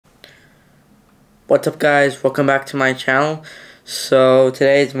What's up, guys? Welcome back to my channel. So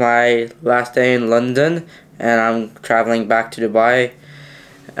today is my last day in London and I'm traveling back to Dubai.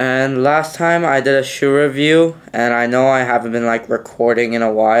 And last time I did a shoe review and I know I haven't been recording in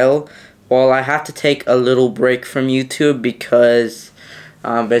a while. Well, I had to take a little break from YouTube because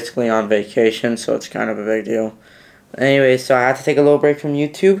I'm basically on vacation, so it's kind of a big deal. Anyway, so I had to take a little break from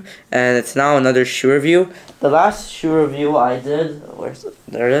YouTube and it's now another shoe review. The last shoe review I did,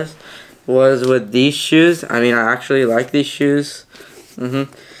 there it is, was with these shoes. I mean, I actually like these shoes.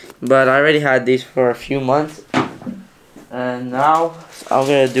 But I already had these for a few months. And now I'm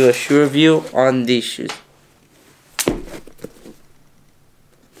going to do a shoe review on these shoes.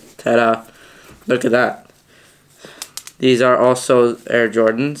 Ta-da. Look at that. These are also Air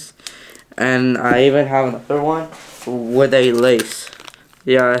Jordans. And I even have another one with a lace.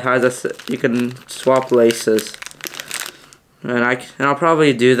 Yeah, it has you can swap laces. And I'll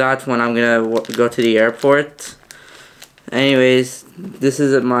probably do that when I'm gonna go to the airport. Anyways, this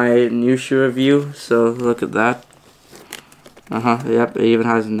is my new shoe review. So look at that. Yep, it even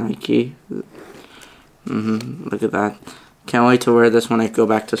has Nike. Look at that. Can't wait to wear this when I go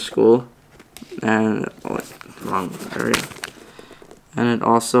back to school. And wrong area. And it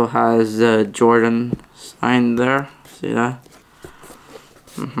also has the Jordan sign there. See that?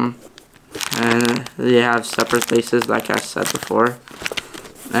 And they have separate laces like I said before.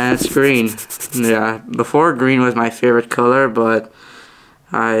 And it's green. Yeah, before green was my favorite color, but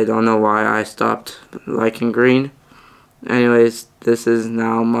I don't know why I stopped liking green. Anyways, this is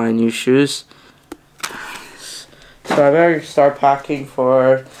now my new shoes. So I better start packing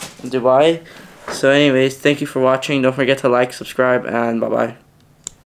for Dubai. So anyways, thank you for watching. Don't forget to like, subscribe, and bye-bye.